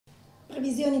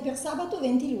Previsioni per sabato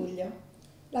 20 luglio.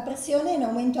 La pressione è in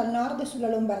aumento al nord e sulla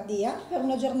Lombardia per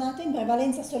una giornata in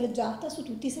prevalenza soleggiata su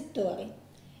tutti i settori.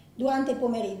 Durante il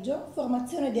pomeriggio,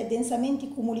 formazione di addensamenti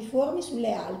cumuliformi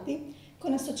sulle Alpi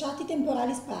con associati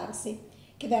temporali sparsi,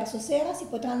 che verso sera si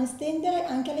potranno estendere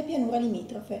anche alle pianure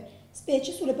limitrofe,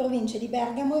 specie sulle province di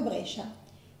Bergamo e Brescia.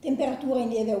 Temperature in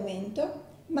lieve aumento,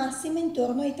 massime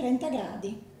intorno ai 30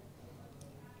 gradi.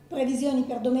 Previsioni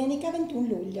per domenica 21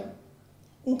 luglio.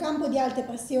 Un campo di alte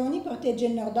pressioni protegge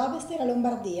il nord-ovest e la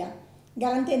Lombardia,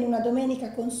 garantendo una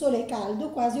domenica con sole e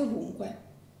caldo quasi ovunque.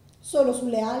 Solo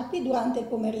sulle Alpi, durante il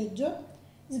pomeriggio,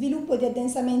 sviluppo di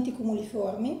addensamenti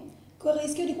cumuliformi, con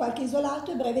rischio di qualche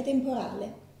isolato e breve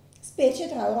temporale, specie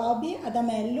tra Orobie,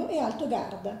 Adamello e Alto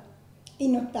Garda.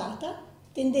 In nottata,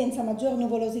 tendenza a maggior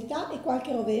nuvolosità e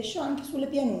qualche rovescio anche sulle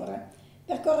pianure,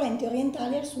 per correnti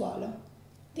orientali al suolo.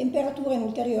 Temperature in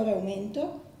ulteriore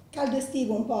aumento, caldo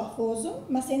estivo un po' afoso,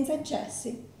 ma senza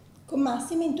eccessi, con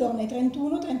massime intorno ai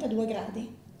 31-32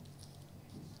 gradi.